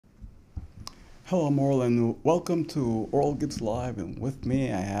Hello, Morl, and welcome to Oral Gets Live. And with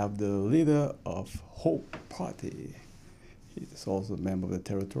me, I have the leader of Hope Party. He is also a member of the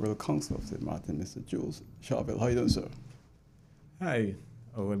Territorial Council of St. Martin, Mr. Jules. Charville, how are you doing, sir? Hi,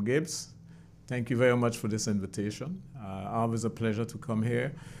 Owen Gibbs. Thank you very much for this invitation. Always a pleasure to come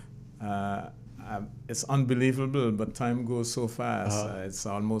here. It's unbelievable, but time goes so fast. It's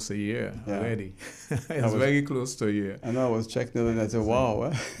almost a year already. It's very close to a year. I know, I was checking it and I said,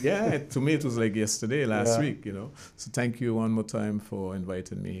 wow. Yeah, to me it was like yesterday, last week, you know. So thank you one more time for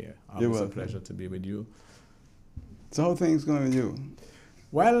inviting me here. Always a pleasure to be with you. So how are things going with you?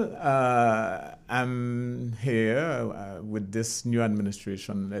 Well, I'm here with this new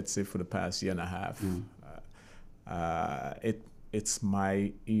administration, let's say for the past year and a half. It's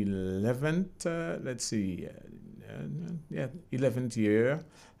my 11th, 11th year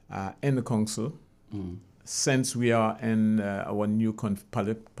in the council. Since we are in our new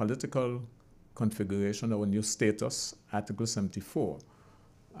political configuration, our new status, Article 74.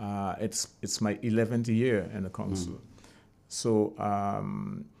 It's my 11th year in the council. So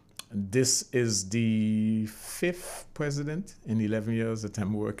this is the 5th president in 11 years that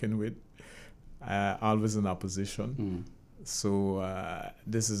I'm working with, always in opposition. So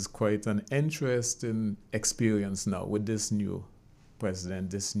this is quite an interesting experience now with this new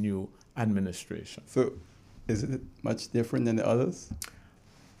president, this new administration. So is it much different than the others?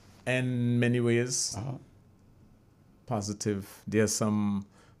 In many ways, positive. There's some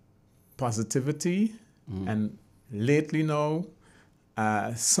positivity, and lately now,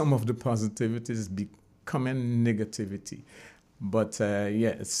 some of the positivity is becoming negativity. But yeah,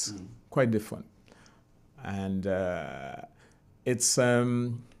 it's quite different. And it's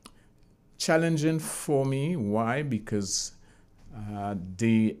challenging for me. Why? Because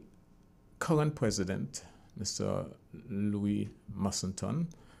the current president, Mr. Louis Massenton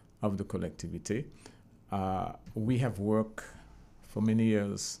of the collectivity, we have worked for many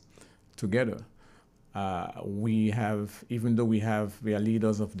years together. Even though we are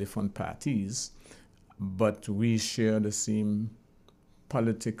leaders of different parties, but we share the same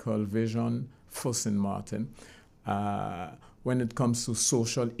political vision for St. Martin. When it comes to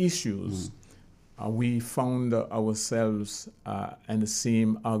social issues, we found ourselves in the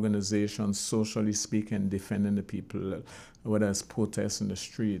same organization, socially speaking, defending the people, whether it's protests in the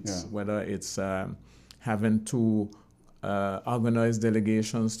streets, whether it's having to organize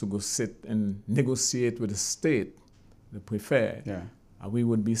delegations to go sit and negotiate with the state, the prefect. We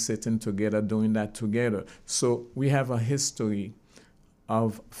would be sitting together, doing that together. So we have a history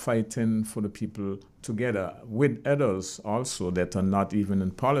of fighting for the people together with others also that are not even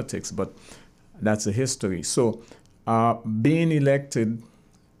in politics, but that's a history. So being elected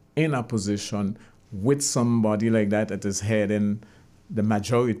in a position with somebody like that is heading the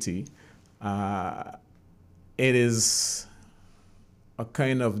majority, it is a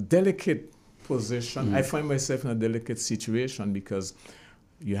kind of delicate position. I find myself in a delicate situation because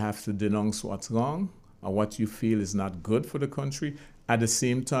you have to denounce what's wrong or what you feel is not good for the country. At the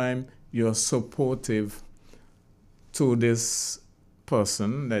same time, you're supportive to this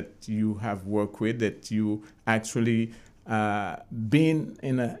person that you have worked with, that you actually been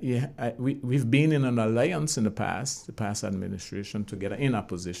in we've been in an alliance in the past administration together in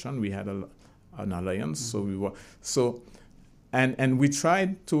opposition. We had an alliance, so we were and we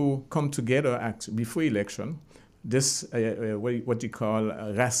tried to come together before election. This what you call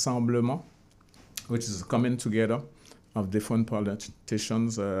a rassemblement, which is coming together of different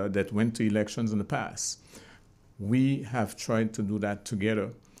politicians that went to elections in the past. We have tried to do that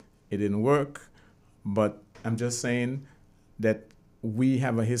together. It didn't work, but I'm just saying that we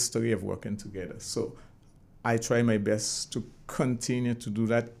have a history of working together. So I try my best to continue to do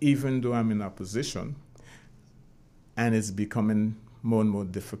that, even though I'm in opposition. And it's becoming more and more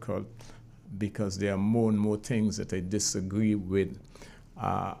difficult because there are more and more things that I disagree with.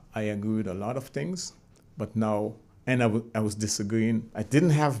 I agree with a lot of things, but now, and I was disagreeing. I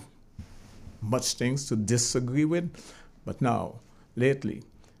didn't have much things to disagree with, but now, lately,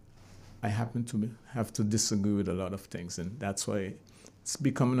 I happen to have to disagree with a lot of things, and that's why it's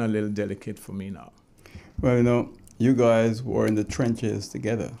becoming a little delicate for me now. Well, you know, you guys were in the trenches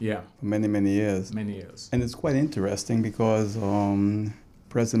together for many, many years. Many years. And it's quite interesting because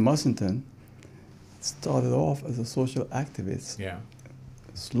President Massenton started off as a social activist.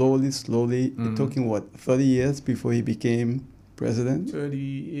 Slowly, it took him, 30 years before he became president?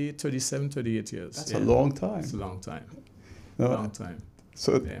 37, 38 years. That's a long time. It's a long time. Long time.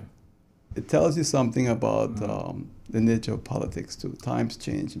 So it tells you something about the nature of politics too. Times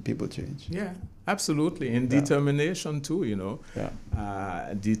change and people change. Yeah, Absolutely, and determination too, you know.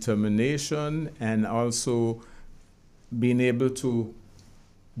 Yeah. Determination, and also being able to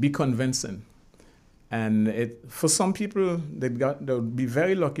be convincing. And for some people, they'll be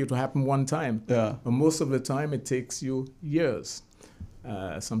very lucky to happen one time. Yeah. But most of the time, it takes you years,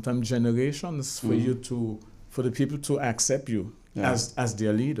 sometimes generations, for the people to accept you as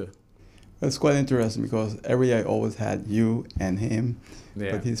their leader. It's quite interesting because every year I always had you and him,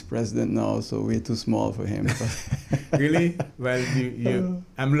 but he's president now, so we're too small for him. Really? Well,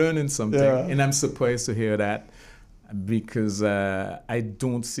 I'm learning something, and I'm surprised to hear that, because I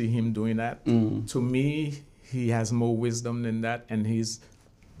don't see him doing that. To me, he has more wisdom than that, and he's,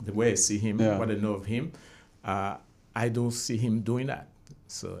 the way I see him, what I know of him, I don't see him doing that.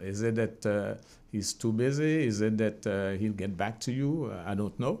 So is it that he's too busy? Is it that he'll get back to you? I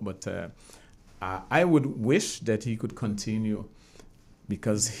don't know, but I would wish that he could continue,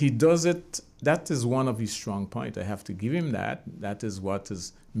 because he does it. That is one of his strong points. I have to give him that. That is what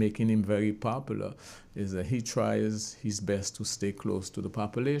is making him very popular, is that he tries his best to stay close to the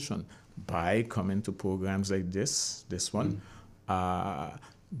population by coming to programs like this one,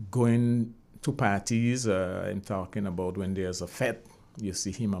 going to parties and talking about when there's a fete. You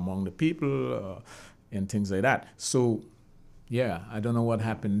see him among the people and things like that. So, yeah, I don't know what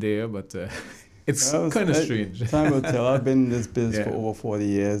happened there, but it's kind of strange. Time will tell. I've been in this business for over 40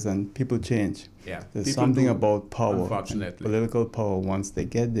 years, and people change. Yeah, there's people something about power, unfortunately. Political power. Once they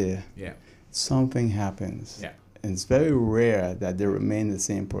get there, something happens. Yeah, and it's very rare that they remain the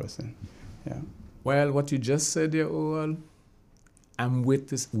same person. Yeah. Well, what you just said there, Oral, I'm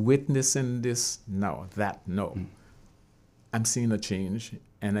witnessing this now. I'm seeing a change,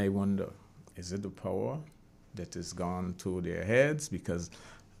 and I wonder, is it the power that has gone to their heads? Because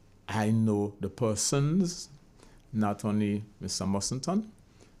I know the persons, not only Mr. Mussington,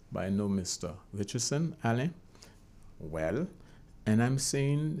 but I know Mr. Richardson, Alain, well, and I'm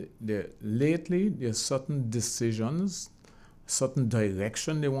saying that lately there's certain decisions, certain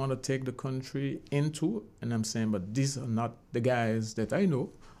direction they want to take the country into, and I'm saying, but these are not the guys that I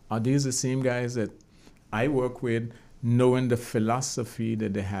know. Are these the same guys that I work with, knowing the philosophy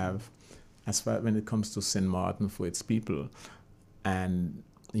that they have as far when it comes to St. Martin for its people? And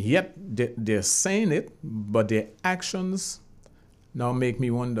yet they're saying it, but their actions now make me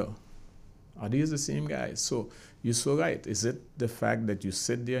wonder, are these the same guys? So you're so right. Is it the fact that you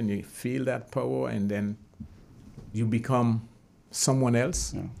sit there and you feel that power and then you become someone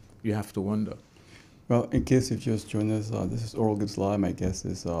else? Yeah. You have to wonder. Well, in case you've just joined us, this is Oral Gibbs Live. My guest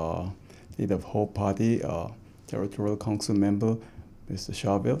is leader of Hope Party, Territorial Council member, Mr.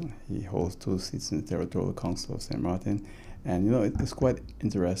 Charville. He holds 2 seats in the Territorial Council of St. Martin. And, you know, it's quite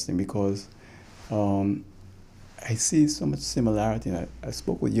interesting because I see so much similarity. And I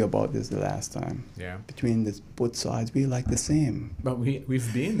spoke with you about this the last time. Yeah. Between both sides, we're like the same. But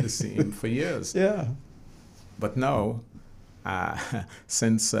we've been the same for years. Yeah. But now,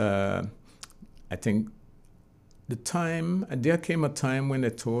 since I think there came a time when they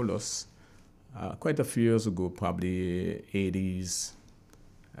told us, quite a few years ago, probably 80s,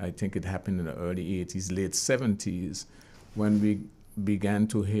 I think it happened in the early 80s, late 70s, when we began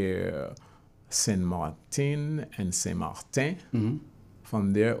to hear Saint Martin and Saint Martin. Mm-hmm.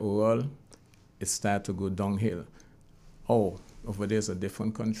 From there, Oral, it started to go downhill. Oh, over there's a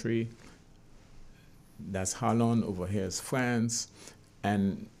different country. That's Holland, over here is France.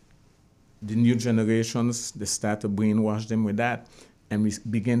 And the new generations, they start to brainwash them with that. And we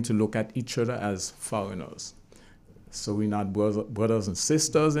begin to look at each other as foreigners. So we're not brothers and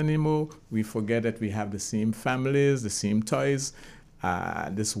sisters anymore. We forget that we have the same families, the same ties.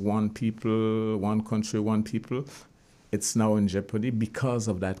 This one people, one country, one people. It's now in jeopardy because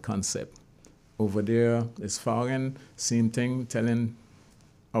of that concept. Over there is foreign, same thing, telling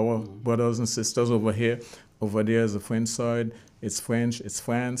our brothers and sisters over here. Over there is the French side. It's French, it's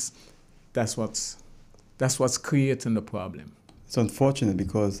France. That's what's creating the problem. It's unfortunate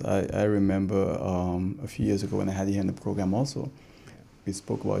because I remember a few years ago when I had you in the program also, we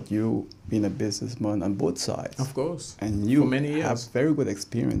spoke about you being a businessman on both sides. Of course. And you for many years. have very good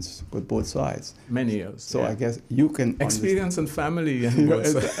experience with both sides. Many years. So I guess you can experience and family on both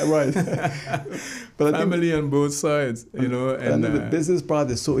sides. Right. But family on both sides, you know. And the business part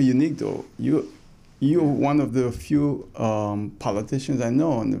is so unique though. You're one of the few politicians I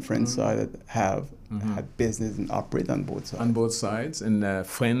know on the French side that have had business and operate on both sides. On both sides, and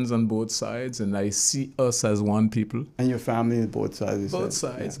friends on both sides, and I see us as one people. And your family on both sides?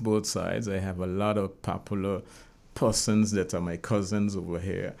 Both sides. I have a lot of popular persons that are my cousins over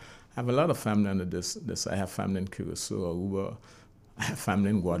here. I have a lot of family under this. I have family in Curacao, Aruba. I have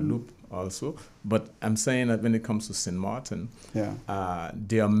family in Guadeloupe. also. But I'm saying that when it comes to St. Martin, Yeah.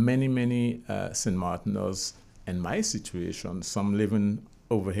 there are many St. Martiners in my situation, some living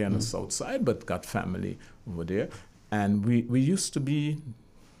over here on the south side, but got family over there. And we used to be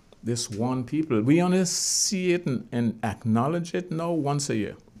this one people. We only see it and acknowledge it now once a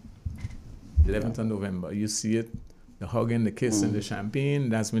year. 11th of November, you see it, the hugging, the kissing, the champagne.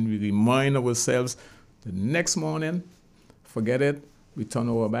 That's when we remind ourselves the next morning, forget it, we turn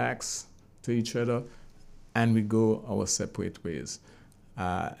our backs to each other and we go our separate ways.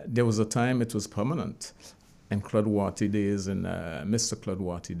 There was a time it was permanent. And Claude Watty days and Mr. Claude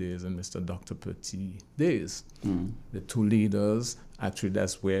Watty days and Mr. Dr. Petit days. The two leaders, actually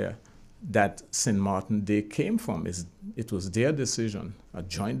that's where that St. Martin Day came from. It was their decision, a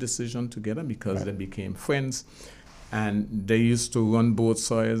joint decision together because they became friends. And they used to run both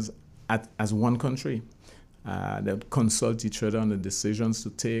sides as one country. They would consult each other on the decisions to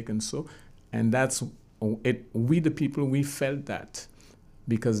take and so. And that's it. We the people, we felt that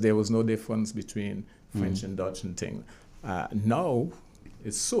because there was no difference between French and Dutch and things. Now,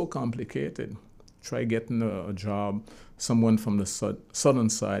 it's so complicated. Try getting a job, someone from the southern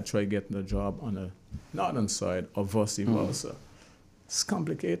side, try getting a job on the northern side, or vice versa. It's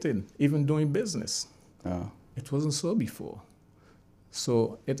complicated, even doing business. It wasn't so before.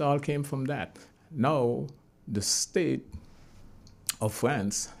 So it all came from that. Now, the state of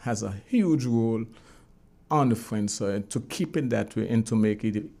France has a huge role on the French side to keep it that way and to make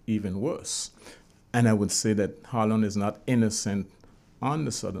it even worse. And I would say that Holland is not innocent on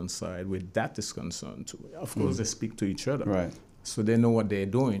the southern side where that is concerned too. Of course, they speak to each other. Right. So they know what they're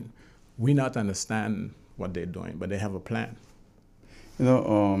doing. We not understand what they're doing, but they have a plan. You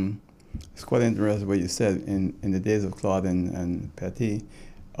know, it's quite interesting what you said. In the days of Claude and Petit,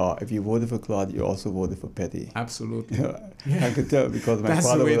 if you voted for Claude, you also voted for Petit. Absolutely. Yeah. I could tell because my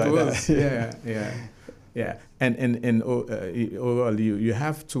father was like that. Yeah. And overall, you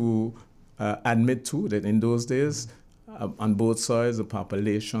have to admit too that in those days, on both sides, the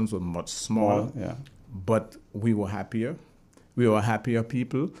populations were much smaller. But we were happier. We were happier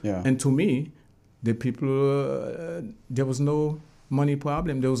people. And to me, the people, there was no money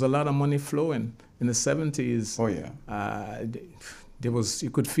problem. There was a lot of money flowing in the 70s. You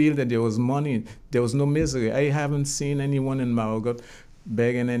could feel that there was money. There was no misery. I haven't seen anyone in Govt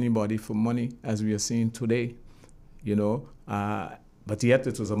begging anybody for money as we are seeing today, you know. But yet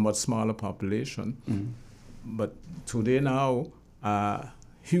it was a much smaller population. But today now,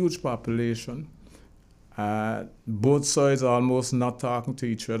 huge population. Both sides are almost not talking to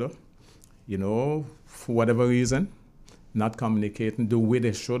each other, you know, for whatever reason, not communicating the way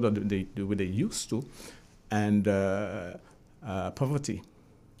they should or the way they used to, and poverty.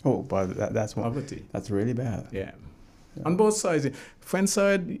 Oh, but that's what, poverty. That's really bad. Yeah. On both sides. French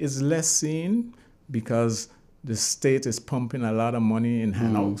side is less seen because the state is pumping a lot of money in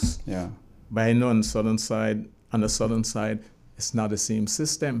handouts. But I know on the southern side, it's not the same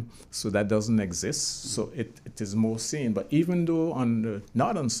system, so that doesn't exist. So it is more seen. But even though on the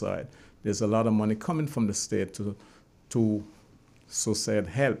northern side, there's a lot of money coming from the state to so said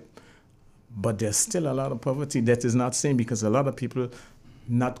help, but there's still a lot of poverty that is not seen because a lot of people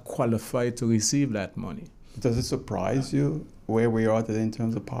not qualified to receive that money. Does it surprise you where we are today in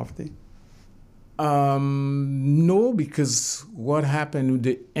terms of poverty? No, because what happened with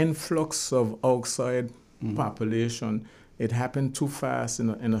the influx of outside population, it happened too fast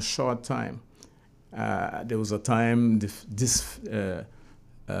in a short time. There was a time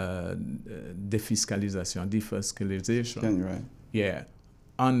defiscalization. Right. Yeah,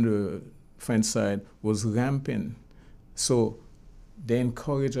 on the French side was rampant. So they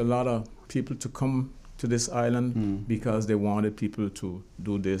encouraged a lot of people to come to this island because they wanted people to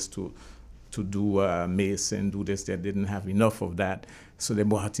do this, to do mason, do this. They didn't have enough of that. So they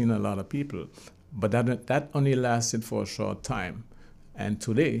brought in a lot of people. But that only lasted for a short time. And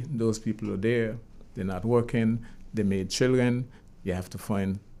today, those people are there. They're not working. They made children. You have to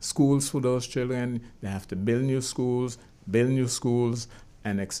find schools for those children. They have to build new schools,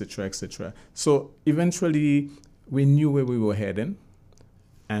 and et cetera, et cetera. So eventually, we knew where we were heading.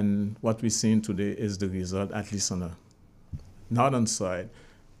 And what we're seeing today is the result, at least on the northern side.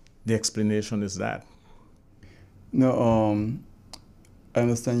 The explanation is that. No, I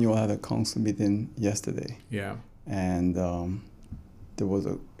understand you all had a council meeting yesterday. Yeah. And there was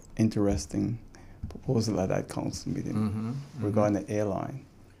an interesting proposal at that council meeting regarding the airline.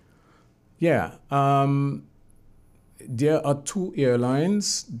 Yeah. There are two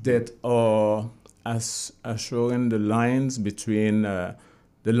airlines that are assuring the lines between the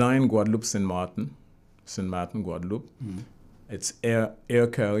line Guadeloupe-Saint Martin, Guadeloupe. It's Air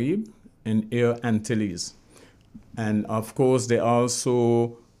Caribe in Air Antilles. And of course, they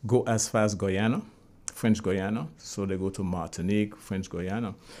also go as far as Guyana, French Guyana. So they go to Martinique, French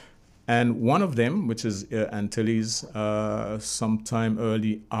Guyana. And one of them, which is Air Antilles, sometime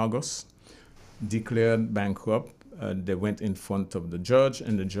early August, declared bankrupt. They went in front of the judge,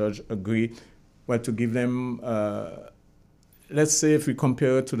 and the judge agreed, well, to give them, let's say if we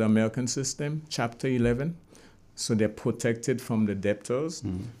compare it to the American system, Chapter 11. So they're protected from the debtors.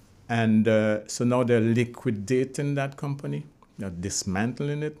 Mm-hmm. And so now they're liquidating that company. They're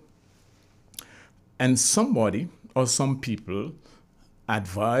dismantling it. And somebody or some people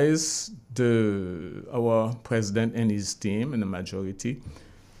advise our president and his team and the majority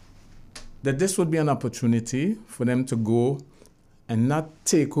that this would be an opportunity for them to go and not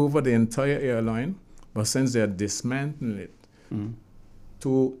take over the entire airline, but since they're dismantling it,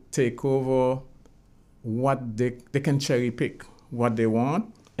 to take over what they can cherry pick what they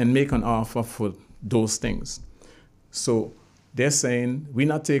want and make an offer for those things. So they're saying, we're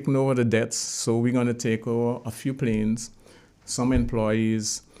not taking over the debts, so we're going to take over a few planes, some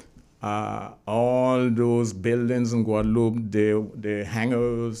employees, all those buildings in Guadeloupe, the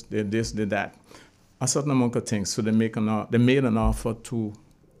hangars, this, that, a certain amount of things. So they made an offer to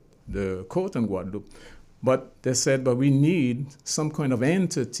the court in Guadeloupe. But they said, but we need some kind of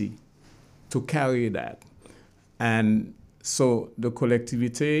entity to carry that. And so the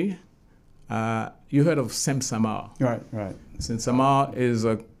collectivité, you heard of Semsamar. Right. Semsamar is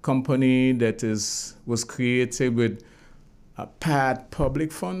a company that was created with part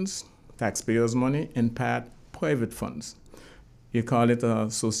public funds, taxpayers' money, and part private funds. You call it a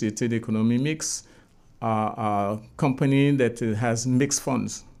Société d'économie mixte, a company that has mixed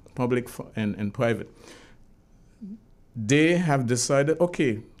funds, public and private. They have decided,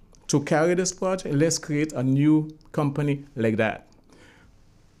 okay, to carry this project, let's create a new company like that.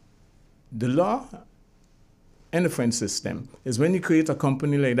 The law and the French system is when you create a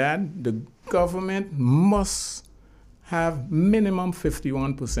company like that, the government must have minimum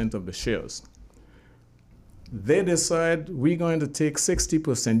 51% of the shares. They decide we're going to take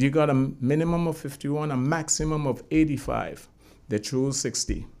 60%. You got a minimum of 51, a maximum of 85. They chose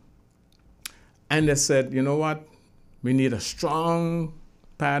 60. And they said, you know what? We need a strong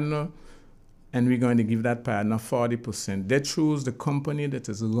partner, and we're going to give that partner 40%. They choose the company that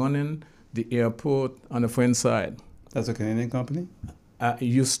is running the airport on the French side. That's a Canadian company? It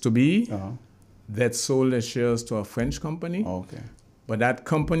used to be. That sold their shares to a French company. Okay. But that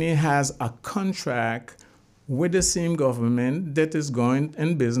company has a contract with the same government that is going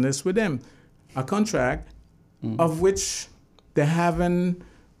in business with them. A contract of which they haven't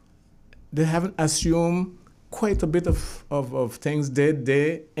assumed quite a bit of things that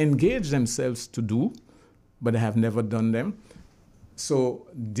they engage themselves to do, but they have never done them. So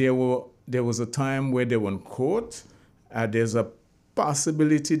there was a time where they were in court. There's a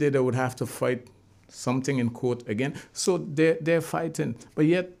possibility that they would have to fight something in court again. So they're fighting, but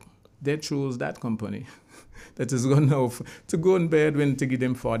yet they chose that company that is going to go in bed when to give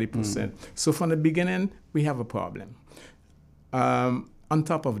them 40%. So from the beginning, we have a problem. On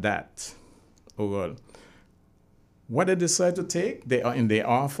top of that, overall, what they decide to take, they are in their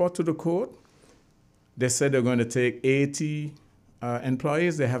offer to the court. They said they're going to take 80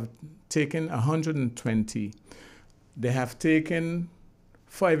 employees. They have taken 120. They have taken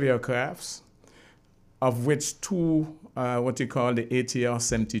 5 aircrafts, of which 2, what you call the ATR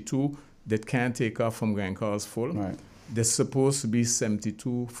 72, that can't take off from Grand Cars full. Right. They're supposed to be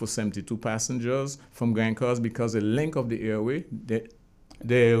 72 for 72 passengers from Grand Cars because the length of the airway, the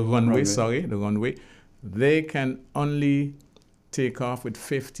runway, they can only take off with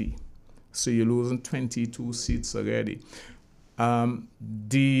 50. So you're losing 22 seats already.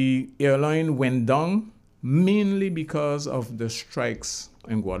 The airline went down mainly because of the strikes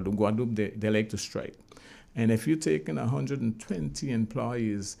in Guadeloupe. Guadeloupe, they like to strike. And if you're taking 120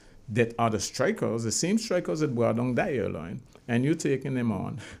 employees that are the strikers, the same strikers that brought down that airline, and you're taking them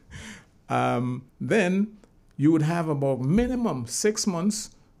on, then you would have about minimum 6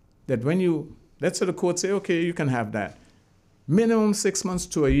 months that when let's say the court say, okay, you can have that. Minimum 6 months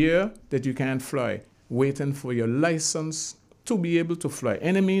to a year that you can't fly, waiting for your license to be able to fly.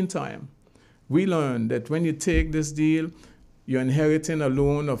 In the meantime, we learned that when you take this deal, you're inheriting a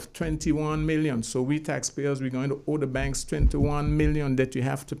loan of 21 million. So we taxpayers, we're going to owe the banks 21 million that you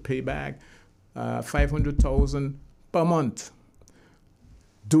have to pay back 500,000 per month.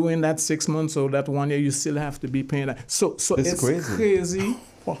 During that 6 months or that 1 year, you still have to be paying that. So it's crazy.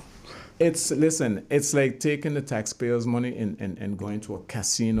 It's like taking the taxpayers' money and going to a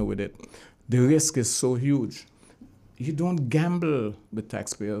casino with it. The risk is so huge. you don't gamble with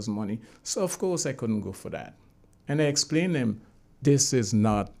taxpayers' money. So, of course, I couldn't go for that. And I explained to him, this is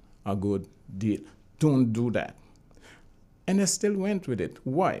not a good deal. Don't do that. And I still went with it.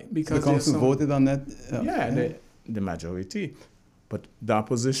 Why? Because the council voted on that? The majority. But the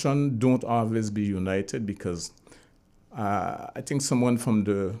opposition don't always be united because I think someone from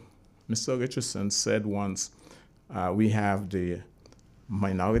Mr. Richardson said once, we have the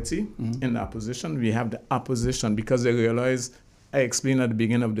minority in the opposition. We have the opposition because they realized, I explained at the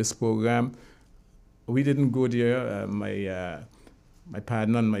beginning of this program, we didn't go there, my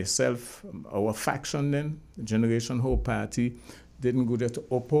partner and myself, our faction then, the Generation Hope Party, didn't go there to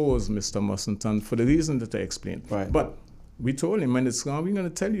oppose Mr. Mussington for the reason that I explained. Right. But we told him when it's wrong, we're going to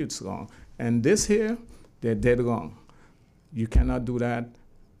tell you it's wrong. And this here, they're dead wrong. You cannot do that.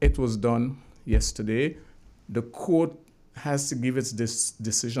 It was done yesterday. The court has to give its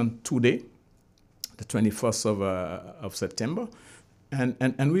decision today, the 21st of September,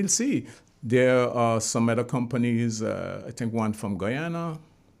 and we'll see. There are some other companies, I think one from Guyana,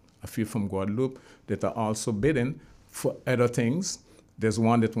 a few from Guadeloupe, that are also bidding for other things. There's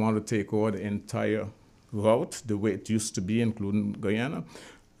one that wants to take over the entire route, the way it used to be, including Guyana.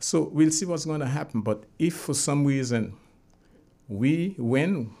 So we'll see what's going to happen. But if for some reason we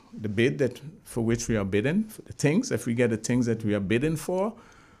win the bid for which we are bidding, for the things, if we get the things that we are bidding for,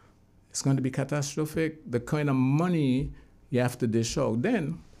 it's going to be catastrophic. The kind of money you have to dish out.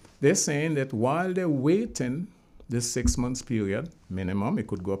 Then they're saying that while they're waiting this 6 months period, minimum, it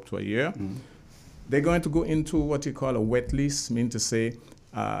could go up to a year, they're going to go into what you call a wet lease, mean to say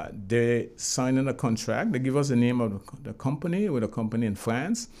they're signing a contract. They give us the name of the company, with a company in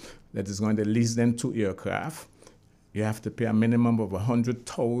France that is going to lease them 2 aircraft. You have to pay a minimum of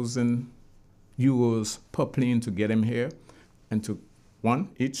 100,000 euros per plane to get them here, and to one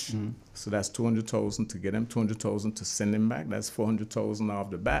each. So that's 200,000 to get them, 200,000 to send them back. That's 400,000 off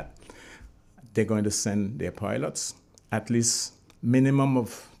the bat. They're going to send their pilots, at least minimum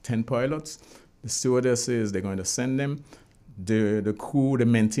of 10 pilots. The stewardess says they're going to send them, the crew, the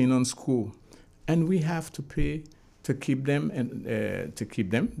maintenance crew, and we have to pay to keep them and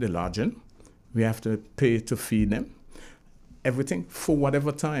the lodging. We have to pay to feed them, everything for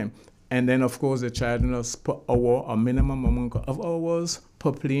whatever time. And then, of course, they're charging us per hour, a minimum amount of hours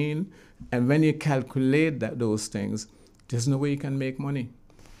per plane. And when you calculate those things, there's no way you can make money.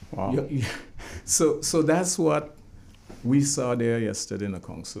 Wow. So that's what we saw there yesterday in the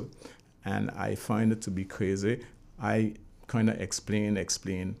council. And I find it to be crazy. I kind of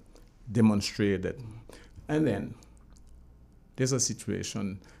explain, demonstrate it. And then there's a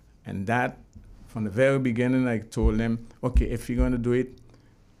situation. And that, from the very beginning, I told them, okay, if you're going to do it,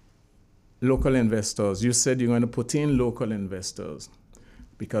 local investors. You said you're going to put in local investors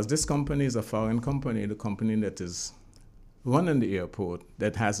because this company is a foreign company, the company that is running the airport,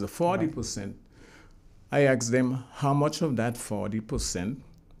 that has the 40%. I asked them how much of that 40%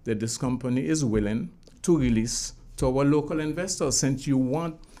 that this company is willing to release to our local investors, since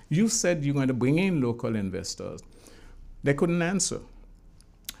you said you're going to bring in local investors. They couldn't answer.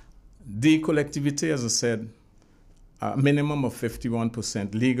 The collectivity, as I said, a minimum of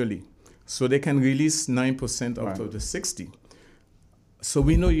 51% legally. So they can release 9% out of the 60. So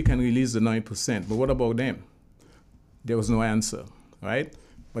we know you can release the 9%, but what about them? There was no answer, right?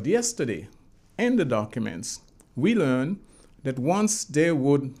 But yesterday, in the documents, we learned that once they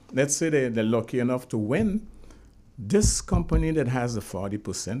would, let's say they're lucky enough to win, this company that has the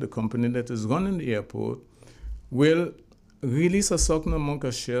 40%, the company that is running the airport, will release a certain amount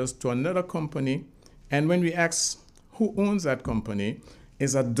of shares to another company. And when we ask who owns that company,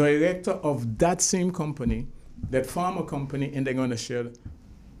 is a director of that same company, that former company, and they're going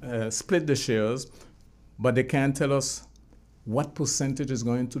to split the shares, but they can't tell us what percentage is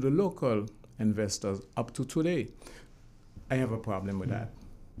going to the local investors up to today. I have a problem with that.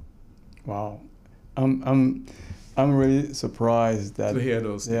 Wow. I'm really surprised that... To hear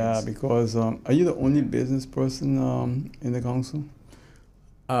those things. Yeah, because are you the only business person in the council?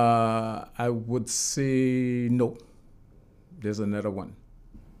 I would say no. There's another one.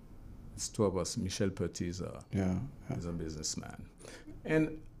 It's 2 of us. Michel Petit is a businessman.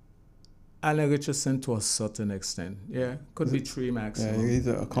 And Alan Richardson to a certain extent. Yeah, could be 3 maximum. Yeah, he's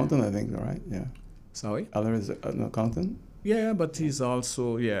an accountant, I think, right? Yeah. Sorry? Alan is an accountant? Yeah, but he's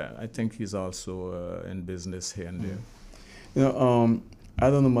also, I think he's also in business here and there. You know,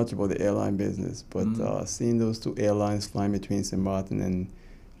 I don't know much about the airline business, but seeing those 2 airlines flying between St. Martin and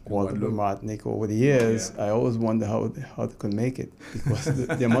Guadeloupe, Martinique over the years, I always wonder how they could make it, because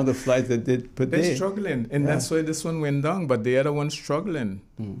the amount of flights they did per day. They're struggling, and that's why this one went down, but the other one's struggling.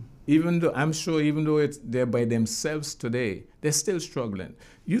 Even though they're by themselves today, they're still struggling.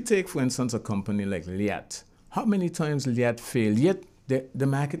 You take, for instance, a company like Liat. How many times Liat failed? Yet the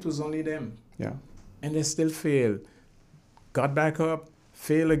market was only them. Yeah. And they still failed. Got back up,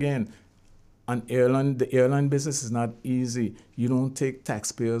 fail again. The airline business is not easy. You don't take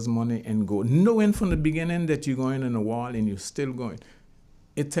taxpayers' money and go. Knowing from the beginning that you're going in a wall and you're still going.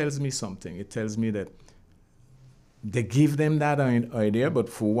 It tells me something. It tells me that they give them that idea, but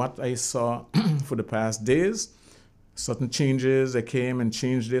for what I saw for the past days, certain changes, they came and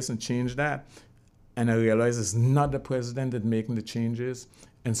changed this and changed that. And I realized it's not the president that's making the changes.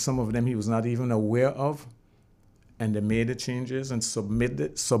 And some of them he was not even aware of. And they made the changes and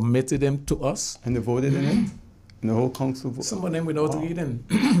submitted them to us. And they voted in it? And the whole council voted? Some of them without reading.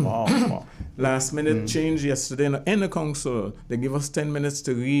 Wow. Last minute change yesterday in the council. They give us 10 minutes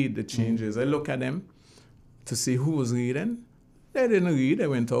to read the changes. I look at them to see who was reading. They didn't read. They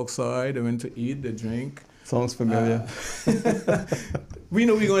went outside. They went to eat, they drink. Sounds familiar. We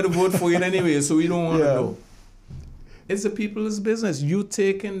know we're going to vote for it anyway, so we don't want to know. It's the people's business. You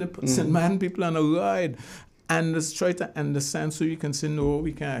taking the St. Man people on a ride and just try to understand so you can say, no,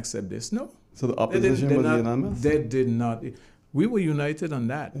 we can't accept this. No. So the opposition was unanimous? They did not. We were united on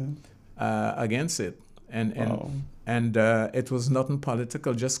that, against it. And it was nothing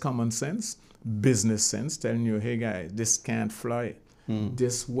political, just common sense, business sense, telling you, hey, guys, this can't fly.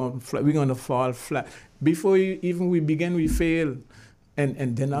 This won't fly. We're going to fall flat. Before we begin, we fail.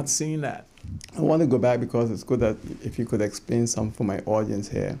 And they're not seeing that. I want to go back because it's good that if you could explain something for my audience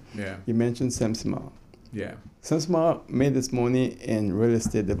here. Yeah. You mentioned SEMSIMA. Yeah. SEMSIMA made its money in real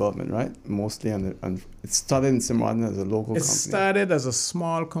estate development, right? Mostly on it started in St. Martin as a local company. It started as a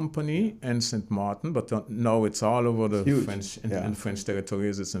small company in St. Martin, but now it's all over the French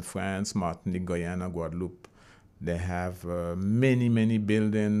territories. It's in France, Martinique, Guyana, Guadeloupe. They have many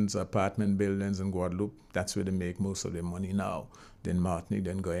buildings, apartment buildings in Guadeloupe. That's where they make most of their money now. Then Martinique,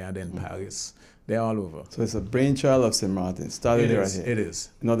 then Guyana, then Paris. They're all over. So it's a brainchild of St. Martin. Started right here. It is.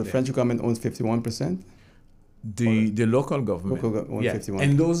 Now the French government owns 51%? The local government. Local government owns 51%.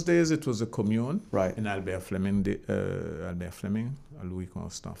 In those days, it was a commune. Right. And Albert Fleming, Louis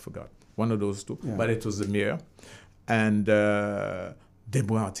Constant, forgot. One of those two. Yeah. But it was the mayor. And they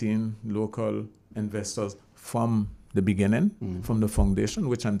brought in local investors from the beginning, from the foundation,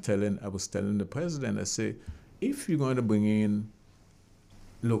 which I was telling the president, I say, if you're going to bring in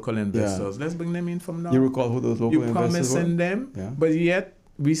local investors, let's bring them in from now. You recall who those local investors were? You're promising them, but yet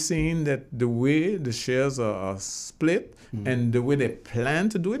we're seeing that the way the shares are split and the way they plan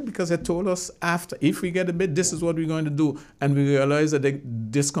to do it, because they told us after, if we get a bid, this is what we're going to do. And we realize that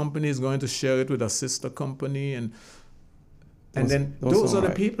this company is going to share it with a sister company. And then those are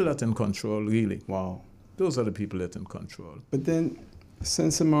the people that are in control, really. Wow. Those are the people that are in control. But then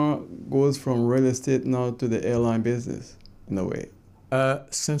SEMSIMA goes from real estate now to the airline business, in a way.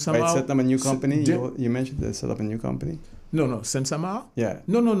 SEMSIMA... Right, set up a new company? You mentioned they set up a new company? No, SEMSIMA? Yeah.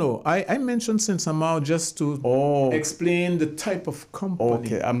 No. I mentioned SEMSIMA just to explain the type of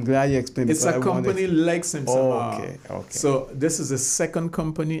company. Okay, I'm glad you explained. It's a company like SEMSIMA. Okay. So this is the second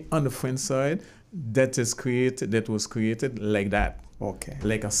company on the French side that was created like that. Okay.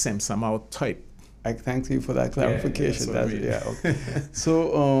 Like a SEMSIMA type. I thank you for that clarification. Okay.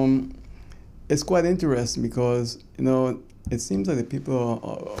 So it's quite interesting because, it seems like the people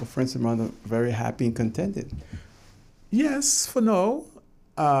of French St. Martin are very happy and contented. Yes, for now.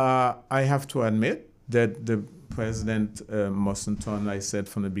 I have to admit that the president mustn't turn, I said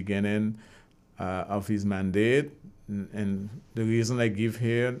from the beginning of his mandate, and the reason I give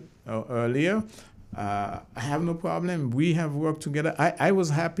here earlier, I have no problem. We have worked together. I was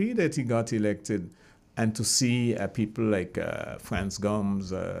happy that he got elected, and to see people like Franz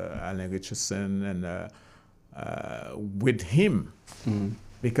Gomes, Alain Richardson, and with him,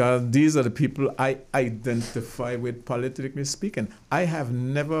 because these are the people I identify with politically speaking. I have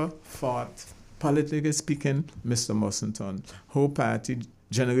never fought, politically speaking, Mr. Mussington. Hope Party,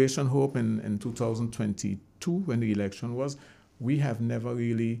 Generation Hope in 2022, when the election was, we have never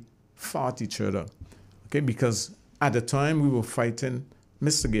really fought each other, okay? Because at the time we were fighting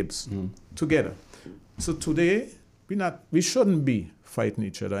Mr. Gibbs together. So today we shouldn't be fighting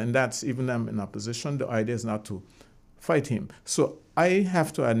each other, and that's even I'm in opposition. The idea is not to fight him. So I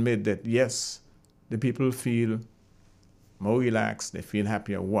have to admit that yes, the people feel more relaxed. They feel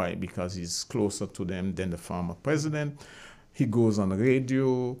happier. Why? Because he's closer to them than the former president. He goes on the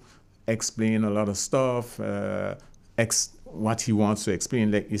radio, explain a lot of stuff. What he wants to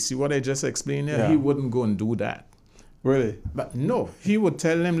explain. Like, you see what I just explained here? Yeah. He wouldn't go and do that. Really? But no, he would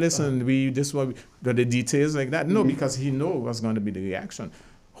tell them, listen, the details like that. No, because he knows what's going to be the reaction.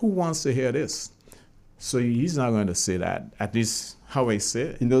 who wants to hear this? So he's not going to say that, at least how I say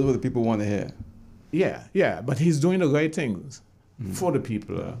it. He knows what the people want to hear. Yeah, but he's doing the right things for the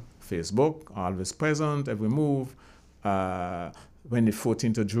people. Facebook, always present, every move. When the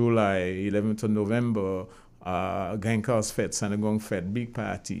 14th of July, 11th of November, Gankars Fête, Sanagong Fête, big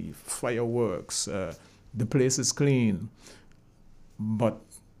party, fireworks, the place is clean. But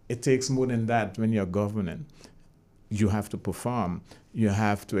it takes more than that when you're governing. You have to perform. You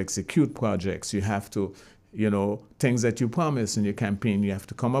have to execute projects. You have to, things that you promised in your campaign, you have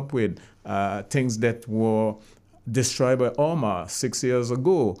to come up with. Things that were destroyed by Omar 6 years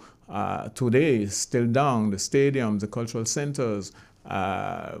ago. Today, still down, the stadiums, the cultural centers.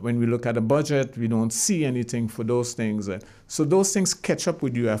 When we look at the budget, we don't see anything for those things. So those things catch up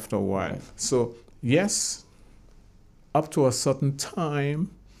with you after a while. Right. So yes, up to a certain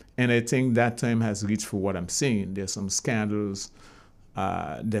time, and I think that time has reached for what I'm saying. There's some scandals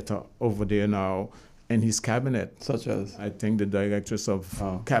that are over there now in his cabinet. Such as? I think the directress of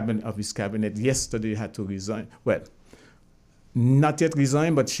his cabinet yesterday had to resign. Well, not yet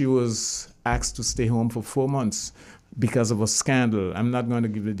resigned, but she was asked to stay home for 4 months because of a scandal. I'm not going to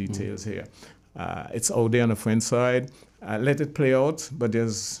give the details here. It's out there on the French side. Let it play out, but there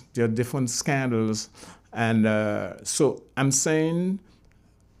are different scandals. And so I'm saying,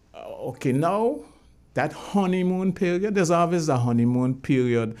 okay, now that honeymoon period, there's always a honeymoon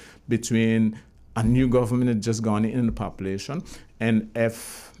period between a new government that just gone in the population. And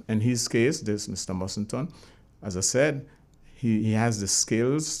if, in his case, this Mr. Mussington, as I said, he has the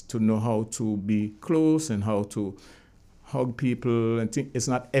skills to know how to be close and how to hug people. And think it's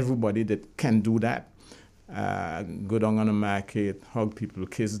not everybody that can do that. Go down on the market, hug people,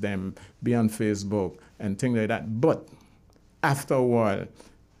 kiss them, be on Facebook, and things like that. But after a while,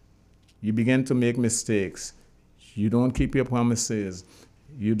 you begin to make mistakes. You don't keep your promises.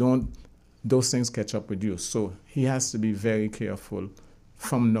 Those things catch up with you. So he has to be very careful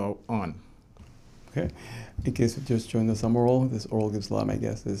from now on. Okay. In case you just joined us, I'm Oral. This Oral Gives Live, my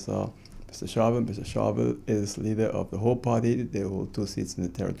guest is Mr. Charville. Mr. Charville is leader of the whole party. They hold 2 seats in the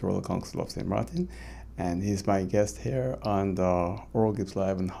Territorial Council of St. Martin. And he's my guest here on the Oral Gives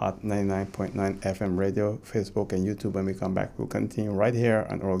Live on Hot 99.9 FM radio, Facebook, and YouTube. When we come back, we'll continue right here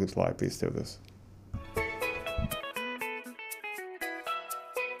on Oral Gives Live. Please stay with us.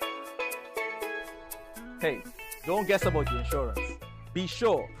 Hey, don't guess about your insurance. Be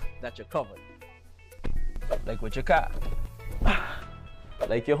sure that you're covered. Like with your car,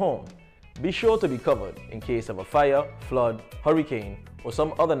 like your home. Be sure to be covered in case of a fire, flood, hurricane, or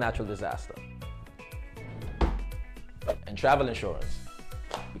some other natural disaster. And travel insurance,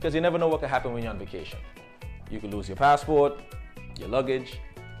 because you never know what could happen when you're on vacation. You could lose your passport, your luggage,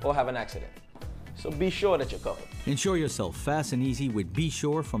 or have an accident. So be sure that you're covered. Insure yourself fast and easy with Be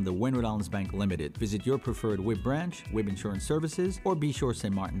Sure from the Windward Islands Bank Limited. Visit your preferred WIB branch, WIB Insurance Services, or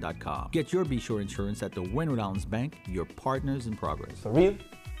BeSureStMartin.com. Get your Be Sure insurance at the Windward Islands Bank, your partners in progress. For real?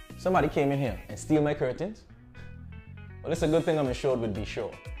 Somebody came in here and steal my curtains? Well, it's a good thing I'm insured with Be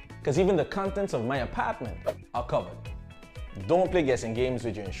Sure, because even the contents of my apartment are covered. Don't play guessing games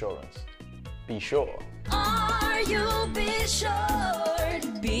with your insurance. Be sure. Are you be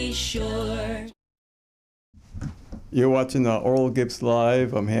sure? Be sure. You're watching Oral Gibbs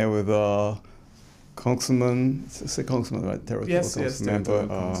Live. I'm here with Councilman, say Councilman, right? Territorial Council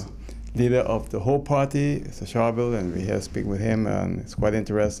member, leader of the whole party, Mr. Charville, and we're here speaking with him, and it's quite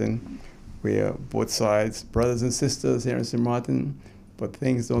interesting. We are both sides, brothers and sisters here in St. Martin, but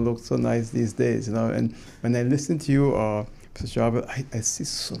things don't look so nice these days, And when I listen to you, Mr. Charville, I see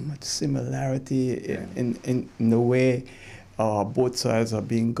so much similarity in the way both sides are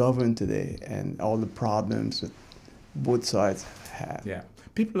being governed today, and all the problems that both sides have. Yeah,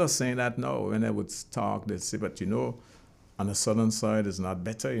 people are saying that now. When I would talk, they'd say, but on the southern side is not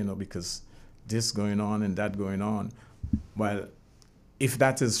better, because this going on and that going on. Well, if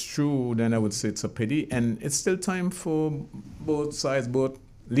that is true, then I would say it's a pity. And it's still time for both sides, both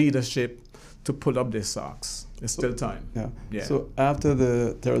leadership, to pull up their socks. It's still time. Yeah. So after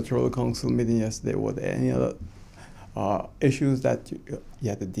the Territorial Council meeting yesterday, were there any other issues that you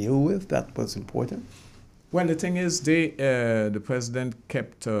had to deal with that was important? Well, the thing is, the president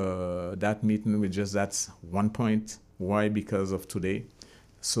kept that meeting with just that one point. Why? Because of today.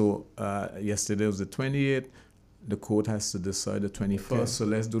 So yesterday was the 28th. The court has to decide the 21st. Okay. So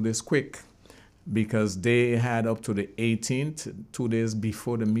let's do this quick, because they had up to the 18th, 2 days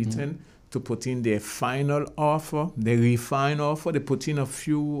before the meeting, to put in their final offer, their refined offer. They put in a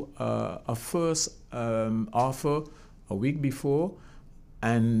first offer a week before,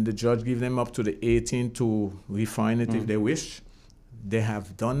 and the judge gave them up to the 18th to refine it if they wish. They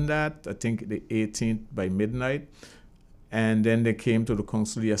have done that, I think the 18th by midnight. And then they came to the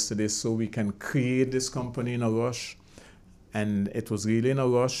council yesterday so we can create this company in a rush. And it was really in a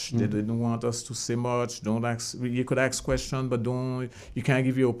rush. They didn't want us to say much. Don't ask. You could ask questions, but you can't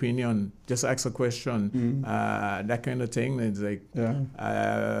give your opinion. Just ask a question. That kind of thing. It's like,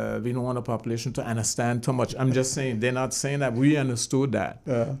 we don't want the population to understand too much. I'm just saying, they're not saying that. We understood that.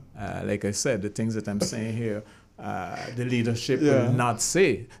 Like I said, the things that I'm saying here, the leadership will not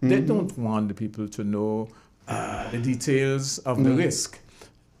say. They don't want the people to know the details of the risk.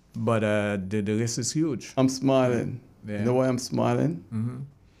 But the risk is huge. I'm smiling. Yeah. You know why I'm smiling?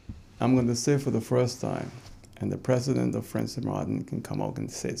 I'm going to say for the first time, and the president of Friends of Martin can come out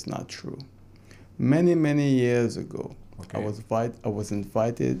and say it's not true. Many, many years ago, I was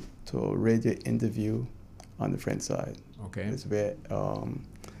invited to a radio interview on the French side. It's where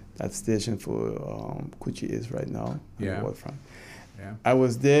that station for Kuchi is right now. Waterfront. I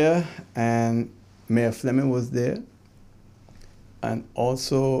was there, and Mayor Fleming was there, and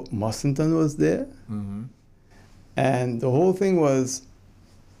also Mussington was there. And the whole thing was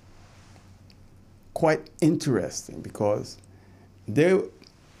quite interesting because they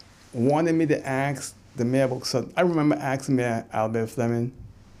wanted me to ask the mayor about something. I remember asking Mayor Albert Fleming,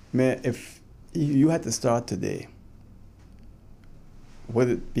 Mayor, if you had to start today, would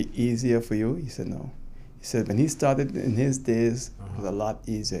it be easier for you? He said no. He said when he started in his days, it was a lot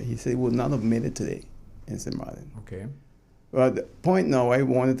easier. He said he would not have made it today in St. Martin. But the point now, I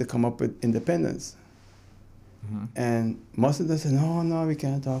wanted to come up with independence. And most of them said, no, we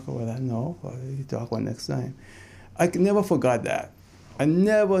can't talk about that. No, we talk about next time. I never forgot that. I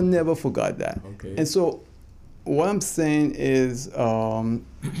never forgot that. And so what I'm saying is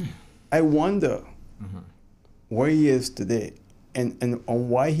I wonder where he is today and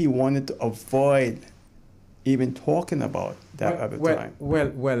why he wanted to avoid even talking about that at the time.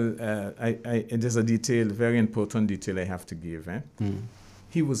 There's a detail, very important detail I have to give.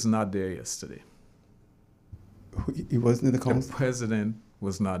 He was not there yesterday. He wasn't in the council? The president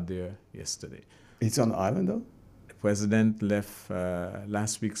was not there yesterday. He's on the island, though? The president left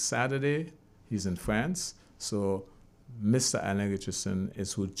last week Saturday. He's in France. So Mr. Alain Richardson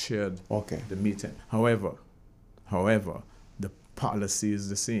is who chaired the meeting. However, the policy is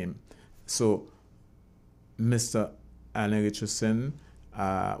the same. So Mr. Alain Richardson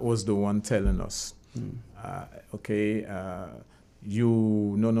was the one telling us,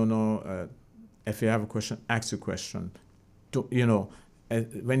 if you have a question, ask your question.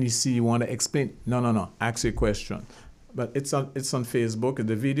 When you see you want to explain, ask your question. But it's on Facebook.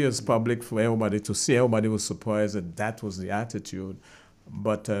 The video is public for everybody to see. Everybody was surprised that was the attitude.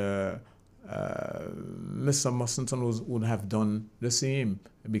 But Mr. Mussington would have done the same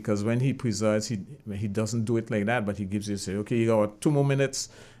because when he presides, he doesn't do it like that, but he gives you, say, okay, you got 2 more minutes,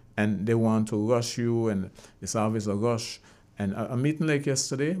 and they want to rush you, and it's always a rush. And a meeting like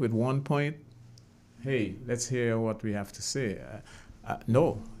yesterday with 1 point, hey, let's hear what we have to say.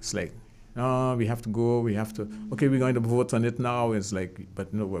 No, it's like, we have to go, we're going to vote on it now. It's like,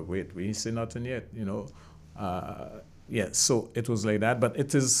 but no, wait, we ain't say nothing yet, so it was like that. But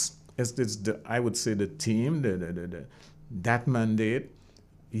it's I would say the team, that mandate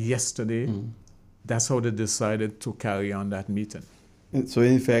yesterday, that's how they decided to carry on that meeting. And so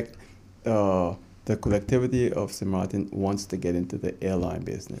in fact, the collectivity of St. Martin wants to get into the airline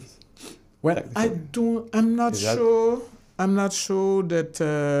business. Well, I'm not sure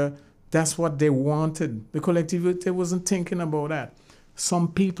that that's what they wanted. The collectivity wasn't thinking about that. Some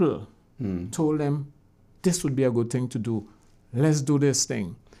people told them, this would be a good thing to do. Let's do this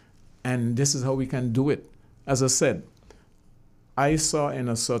thing. And this is how we can do it. As I said, I saw in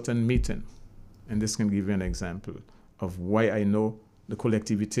a certain meeting, and this can give you an example of why I know the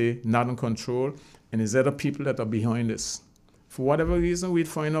collectivity not in control, and is other people that are behind this. For whatever reason, we'd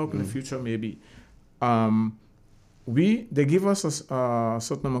find out in the future, maybe. They give us a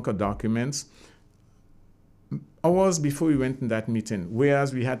certain amount of documents hours before we went in that meeting,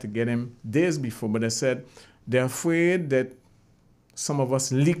 whereas we had to get them days before. But they said they're afraid that some of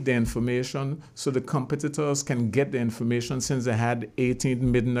us leaked the information so the competitors can get the information since they had 18th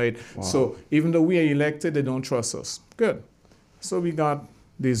midnight. Wow. So even though we are elected, they don't trust us. Good. So we got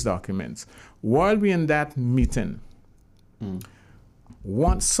these documents. While we're in that meeting,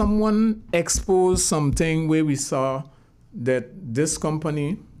 once someone exposed something where we saw that this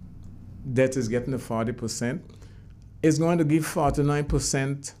company that is getting the 40% is going to give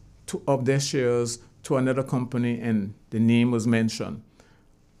 49% of their shares to another company, and the name was mentioned.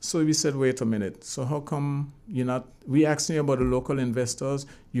 So we said, wait a minute. So how come we asking you about the local investors?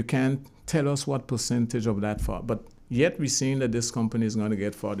 You can't tell us what percentage of that for, but Yet we're seeing that this company is going to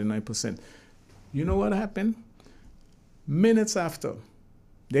get 49%. You know what happened? Minutes after,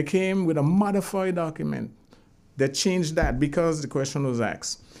 they came with a modified document that changed that because the question was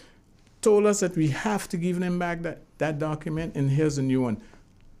asked. Told us that we have to give them back that document, and here's a new one.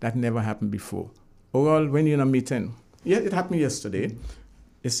 That never happened before. Or when you're in a meeting, yeah, it happened yesterday.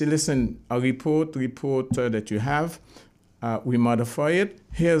 They say, listen, a report that you have, we modify it,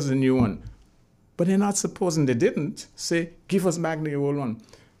 here's a new one. But they're not supposing they didn't say, give us back the old one.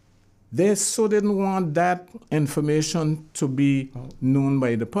 They so didn't want that information to be known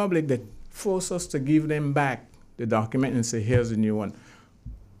by the public that forced us to give them back the document and say, here's a new one.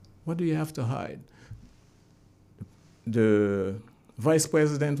 What do you have to hide? The vice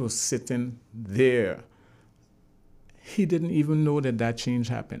president was sitting there. He didn't even know that change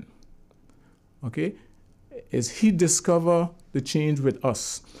happened. Okay? Is he discovered the change with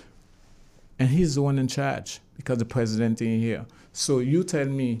us. And he's the one in charge because the president ain't here. So you tell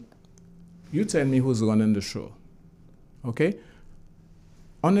me who's running the show. Okay?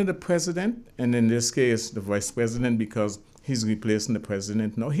 Under the president, and in this case, the vice president, because he's replacing the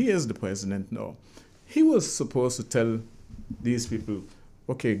president now. He is the president now. He was supposed to tell these people,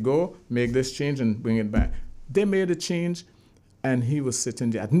 okay, go make this change and bring it back. They made a change, and he was sitting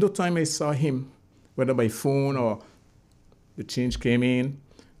there. At no time I saw him, whether by phone or the change came in,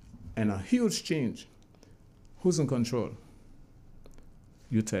 and a huge change. Who's in control?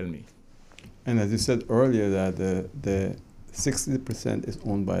 You tell me. And as you said earlier, that the 60% is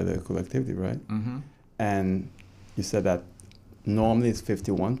owned by the collectivity, right? Mm-hmm. And you said that normally it's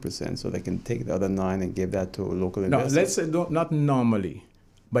 51%, so they can take the other 9 and give that to local investors. No, let's say not normally.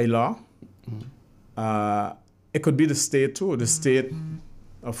 By law, it could be the state too. The state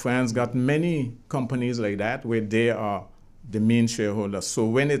of France got many companies like that where they are the main shareholders. So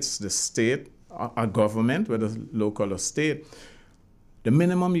when it's the state, a government, whether local or state, the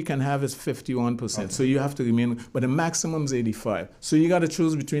minimum you can have is 51%. Okay. So you have to remain, but the maximum is 85. So you got to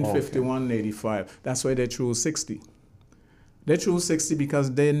choose between 51 and 85. That's why they chose 60. They chose 60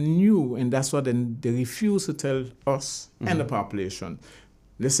 because they knew, and that's what they refused to tell us and the population.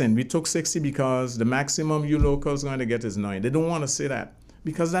 Listen, we took 60 because the maximum you locals going to get is 9. They don't want to say that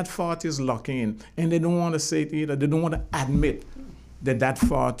because that 40 is locked in, and they don't want to say it either. They don't want to admit that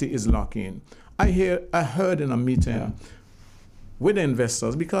 40 is locked in. I heard in a meeting with the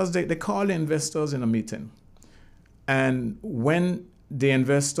investors, because they call the investors in a meeting. And when the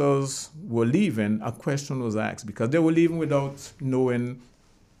investors were leaving, a question was asked, because they were leaving without knowing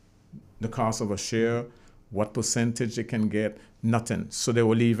the cost of a share, what percentage they can get, nothing. So they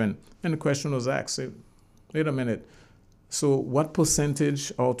were leaving. And the question was asked, say, wait a minute, so what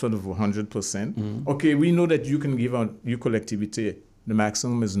percentage out of 100%? Okay, we know that you can give out your collectivity, the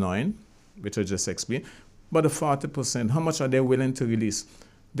maximum is 9, which I just explained. But the 40%, how much are they willing to release?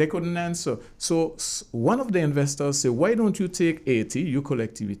 They couldn't answer. So one of the investors said, why don't you take 80, your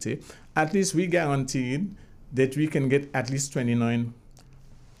collectivity? At least we guaranteed that we can get at least 29.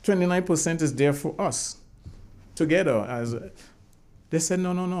 29% is there for us together. They said,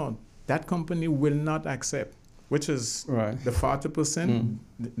 no. That company will not accept, which is the 40%.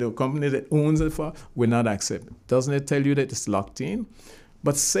 The company that owns it will not accept. Doesn't it tell you that it's locked in?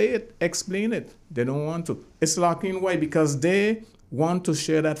 But say it, explain it. They don't want to. It's locked in. Why? Because they want to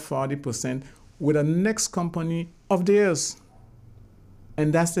share that 40% with a next company of theirs.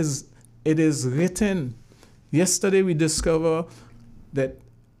 And it is written. Yesterday we discovered that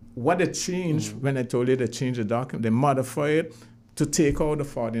what they changed, when I told you they changed the document, they modified it to take out the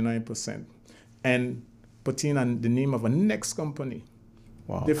 49% and put in the name of a next company.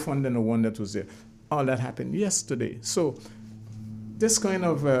 Wow. They funded the one that was there. All that happened yesterday. So this kind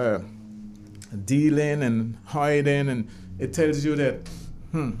of dealing and hiding, and it tells you that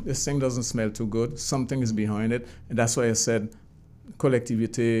this thing doesn't smell too good. Something is behind it. And that's why I said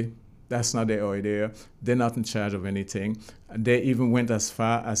collectivity, that's not their idea. They're not in charge of anything. They even went as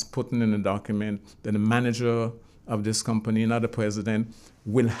far as putting in a document that the manager of this company, not the president,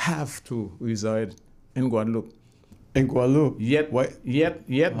 will have to reside in Guadeloupe. In Guadeloupe? Yet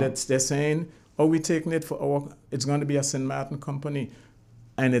they're saying, we're taking it for it's going to be a St. Martin company.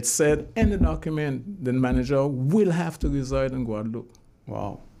 And it said in the document, the manager will have to reside in Guadeloupe.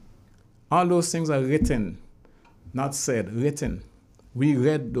 Wow. All those things are written, not said, written. We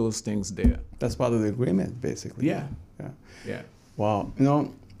read those things there. That's part of the agreement, basically. Yeah. Wow.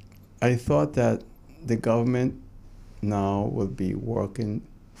 I thought that the government now will be working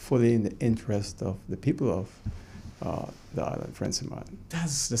fully in the interest of the people of the island, St. Martin.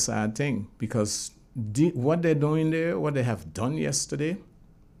 That's the sad thing, because what they're doing there, what they have done yesterday,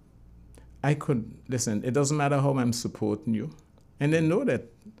 I could, listen, it doesn't matter how I'm supporting you. And they know that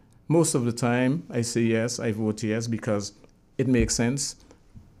most of the time I say yes, I vote yes because it makes sense.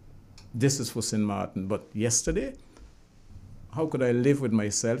 This is for St. Martin. But yesterday, how could I live with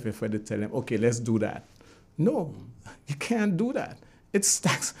myself if I did tell him, okay, let's do that? No, you can't do that. It's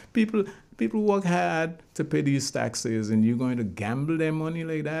tax. People work hard to pay these taxes, and you're going to gamble their money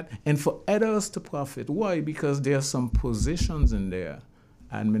like that? And for others to profit. Why? Because there are some positions in there,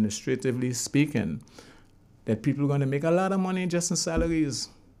 administratively speaking, that people are going to make a lot of money just in salaries.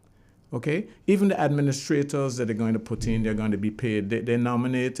 Okay? Even the administrators that they're going to put in, they're going to be paid. They're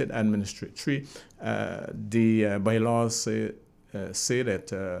nominated administrator. The bylaws say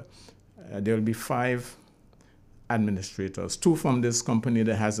that there will be 5 administrators, 2 from this company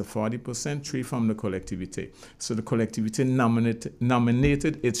that has a 40%, 3 from the collectivity. So the collectivity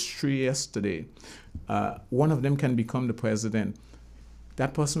nominated its 3 yesterday. One of them can become the president.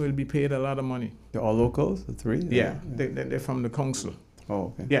 That person will be paid a lot of money. They're all locals, the 3? Yeah, they're from the council.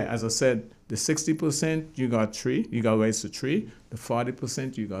 Oh, okay. Yeah, as I said, the 60% you got 3, you got rights to 3. The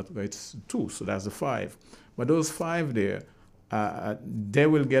 40% you got rights to 2, so that's the 5. But those 5 there,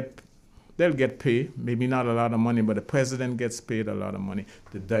 they'll get paid, maybe not a lot of money, but the president gets paid a lot of money.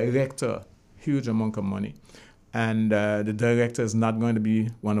 The director, huge amount of money. And the director is not going to be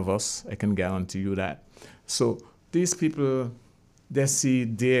one of us, I can guarantee you that. So these people, they see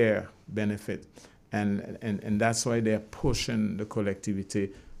their benefit. And that's why they're pushing the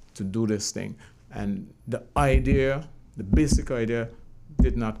collectivity to do this thing. And the idea, the basic idea,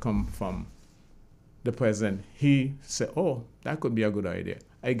 did not come from the president. He said, oh, that could be a good idea.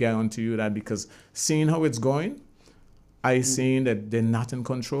 I guarantee you that, because seeing how it's going, I seen that they're not in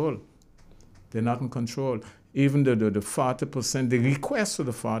control. They're not in control. Even the 40%, the request for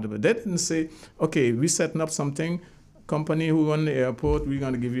the 40%, they didn't say, okay, we're setting up something, company who run the airport, we're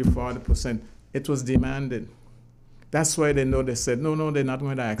going to give you 40%. It was demanded. That's why they know they said, no, they're not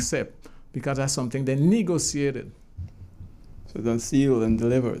going to accept, because that's something they negotiated. So done sealed and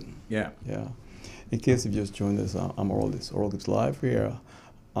delivered. Yeah. Yeah. In case you've just joined us, I'm Orlis. Orlis Live here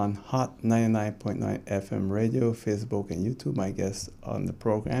on Hot 99.9 FM radio, Facebook, and YouTube. My guest on the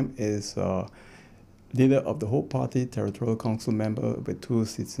program is leader of the Hope Party, Territorial Council member with 2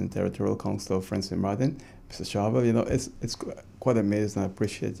 seats in Territorial Council of Friends St. Martin, Mr. Charville. You know, it's quite amazing. I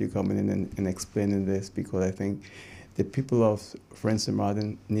appreciate you coming in and explaining this, because I think the people of Friends St.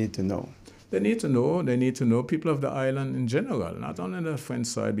 Martin need to know. They need to know. They need to know. People of the island in general, not only the French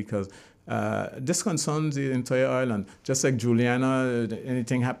side, because this concerns the entire island. Just like Juliana,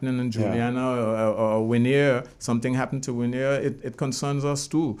 anything happening in Juliana or Winier, something happened to Winier, it concerns us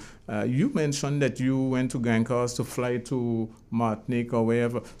too. You mentioned that you went to Grand Cross to fly to Martinique or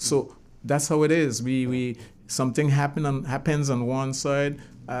wherever. So that's how it is. Something happens on one side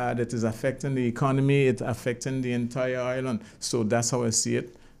that is affecting the economy, it's affecting the entire island. So that's how I see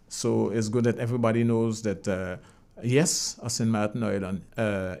it. So it's good that everybody knows that, yes, a St. Martin Island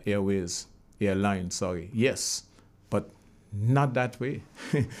airline, yes, but not that way.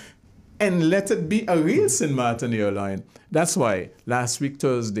 And let it be a real St. Martin airline. That's why last week,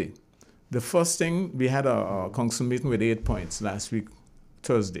 Thursday, the first thing, we had a council meeting with 8 points last week,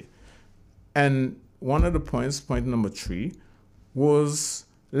 Thursday. And one of the points, point number 3, was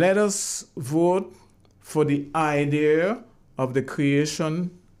let us vote for the idea of the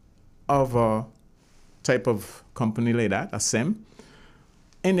creation of a type of company like that, a SEM,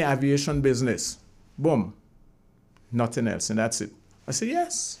 in the aviation business. Boom. Nothing else, and that's it. I said,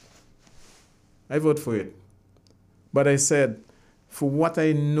 yes. I vote for it. But I said, for what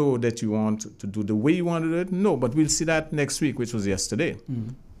I know that you want to do, the way you want to do it, no, but we'll see that next week, which was yesterday. Mm-hmm.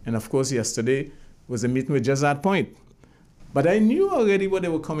 And of course, yesterday was a meeting with just that point. But I knew already what they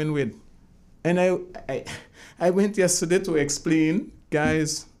were coming with. And I went yesterday to explain,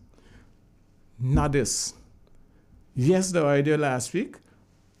 guys, not this. Yes, the idea last week,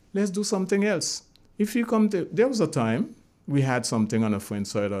 let's do something else. If you come to, there was a time we had something on the French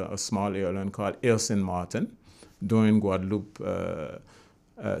side, a small airline called Air St. Martin, doing Guadeloupe,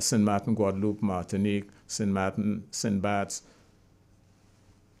 St. Martin, Guadeloupe, Martinique, St. Martin, St. Barts.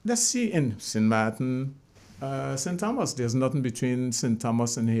 Let's see in St. Martin, St. Thomas. There's nothing between St.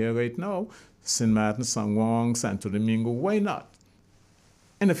 Thomas and here right now. St. Martin, San Juan, Santo Domingo, why not?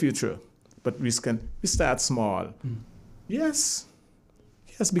 In the future. But we start small. Mm. Yes,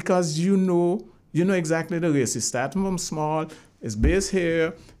 because you know exactly the race. You start from small, it's based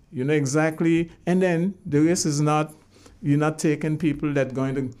here, you know exactly, and then the race is not, you're not taking people that are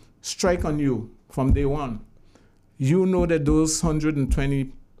going to strike on you from day one. You know that those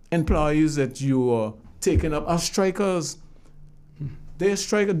 120 employees that you are taking up are strikers. They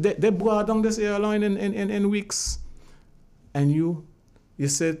strike. They brought down this airline in weeks, and you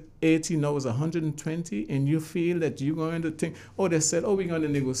said 80, now it's 120, and you feel that you're going to think, oh, they said, oh, we're going to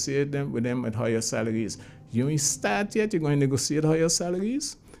negotiate with them at higher salaries. You ain't start yet. You're going to negotiate higher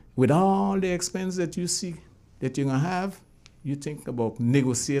salaries with all the expense that you see that you're going to have. You think about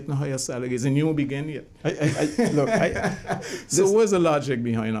negotiating higher salaries, and you won't begin yet. So what's the logic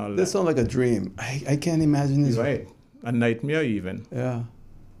behind all that? This sounds like a dream. I can't imagine this. Right. A nightmare even. Yeah.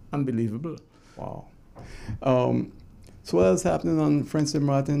 Unbelievable. Wow. So what is happening on French and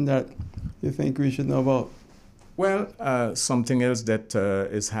Martin that you think we should know about? Well, something else that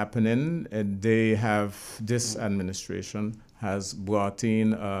is happening, this administration has brought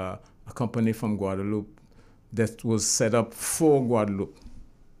in a company from Guadeloupe that was set up for Guadeloupe.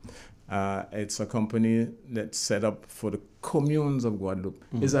 It's a company that's set up for the communes of Guadeloupe.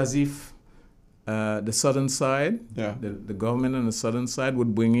 Mm-hmm. It's as if the southern side, the government on the southern side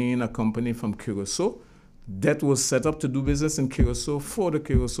would bring in a company from Curaçao that was set up to do business in Curaçao for the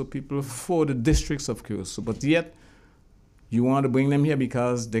Curaçao people, for the districts of Curaçao. But yet, you want to bring them here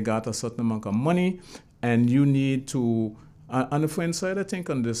because they got a certain amount of money, and you need to, on the French side, I think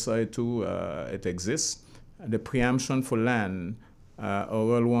on this side too, it exists, the preemption for land.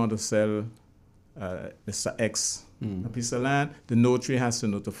 Oral want to sell Mr. X a piece of land. The notary has to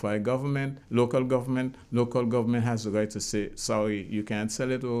notify government, local government. Local government has the right to say, sorry, you can't sell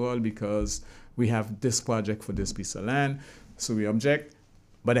it Oral because we have this project for this piece of land. So we object,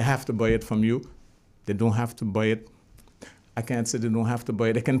 but they have to buy it from you. They don't have to buy it. I can't say they don't have to buy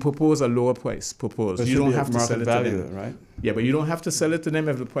it. They can propose a lower price. Propose. You don't have to sell it to them. Right? Yeah, but you don't have to sell it to them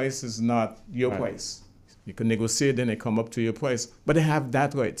if the price is not your price. You can negotiate, then they come up to your price. But they have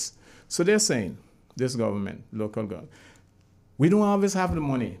that rights. So they're saying, this government, local government, we don't always have the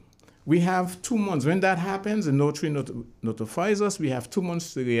money. We have 2 months. When that happens, the notary notifies us. We have 2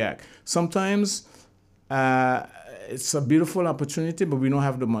 months to react. Sometimes it's a beautiful opportunity, but we don't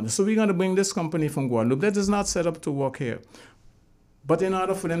have the money. So we're going to bring this company from Guadeloupe that is not set up to work here. But in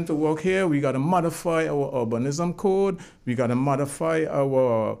order for them to work here, we got to modify our urbanism code. We got to modify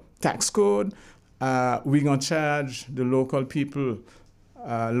our tax code. We're going to charge the local people,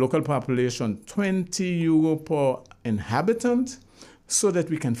 local population, €20 per inhabitant so that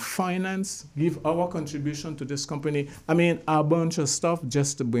we can finance, give our contribution to this company. I mean, a bunch of stuff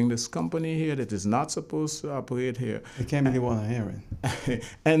just to bring this company here that is not supposed to operate here. I can't really want to hear it.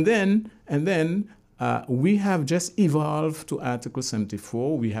 and then we have just evolved to Article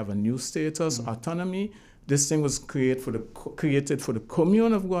 74. We have a new status, autonomy. This thing was created for the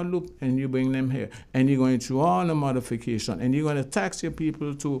commune of Guadeloupe, and you bring them here. And you're going through all the modification, and you're going to tax your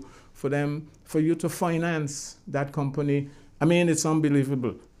people for you to finance that company. I mean, it's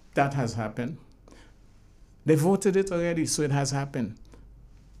unbelievable. That has happened. They voted it already, so it has happened.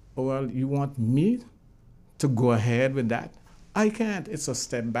 Well, you want me to go ahead with that? I can't. It's a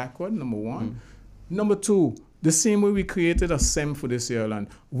step backward, number one. Number two, the same way we created a SEM for this airline,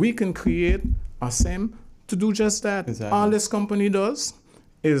 we can create a SEM to do just that. Exactly. All this company does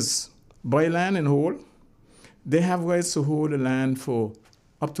is buy land and hold. They have rights to hold the land for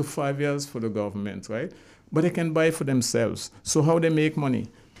up to 5 years for the government, right? But they can buy for themselves. So how they make money?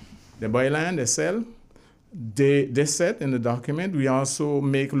 They buy land, they sell. They set in the document. We also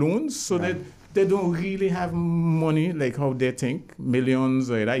make loans so that they don't really have money like how they think, millions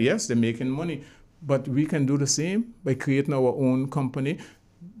or that. Yes, they're making money. But we can do the same by creating our own company.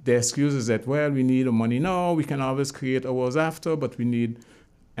 The excuse is that, well, we need the money now. We can always create ours after, but we need,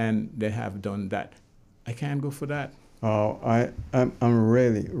 and they have done that. I can't go for that. Oh, I'm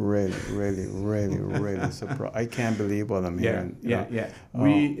really, really, really, really, really surprised. I can't believe what I'm hearing. Yeah.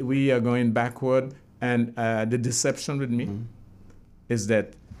 We are going backward, and the deception with me is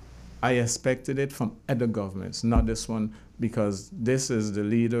that I expected it from other governments, not this one, because this is the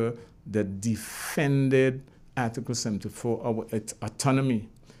leader that defended Article 74, our autonomy,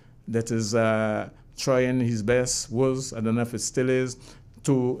 that is trying his best, I don't know if it still is,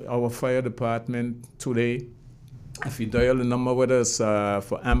 to our fire department today. If you dial the number, whether it's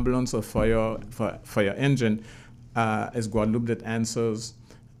for ambulance or fire engine, it's Guadeloupe that answers,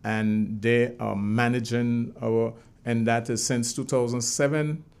 and they are managing and that is since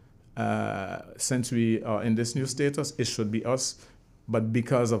 2007, since we are in this new status, it should be us. But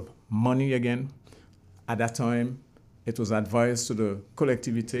because of money again, at that time, it was advised to the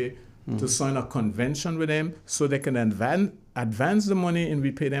collectivity to sign a convention with them so they can advance the money and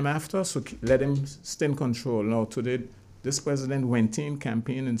we pay them after, so let them stay in control. Now, today, this president went in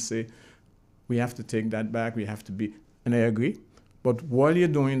campaign and say, we have to take that back, we have to be, and I agree. But while you're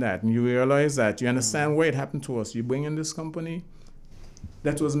doing that, and you realize that, you understand why it happened to us, you bring in this company,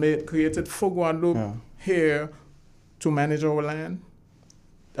 that was created for Guadeloupe here to manage our land.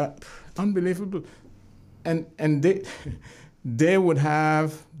 Unbelievable. And they would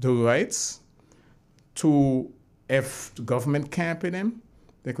have the rights to, if the government can't pay them,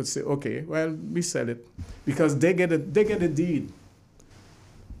 they could say, okay, well, we sell it. Because they get a deed.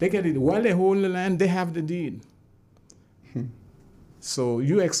 They get it. While they hold the land, they have the deed. So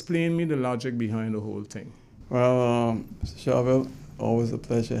you explain me the logic behind the whole thing. Well, Mr. Charville, always a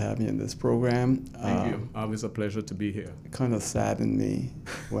pleasure having you in this program. Thank you. Always a pleasure to be here. It kind of saddened me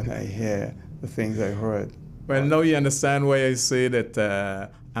when I hear the things I heard. Well, now you understand why I say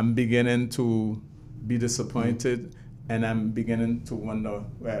that I'm beginning to be disappointed, and I'm beginning to wonder,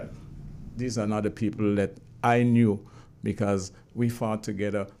 well, these are not the people that I knew, because we fought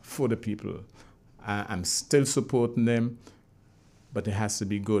together for the people. I'm still supporting them, but it has to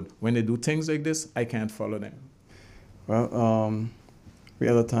be good. When they do things like this, I can't follow them. Well, we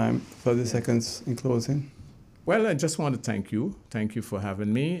have time, 30 seconds in closing. Well, I just want to thank you. Thank you for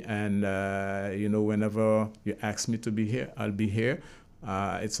having me. And, whenever you ask me to be here, I'll be here.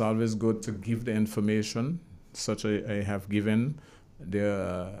 It's always good to give the information, such I have given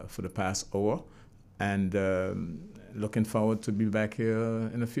there for the past hour. And looking forward to be back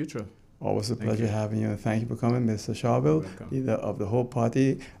here in the future. Always a pleasure having you, and thank you for coming, Mr. Charville, leader of the Hope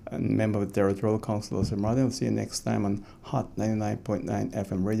Party and member of the Territorial Council of St. Martin. I'll see you next time on Hot 99.9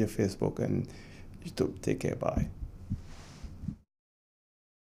 FM Radio, Facebook, and YouTube. Take care. Bye.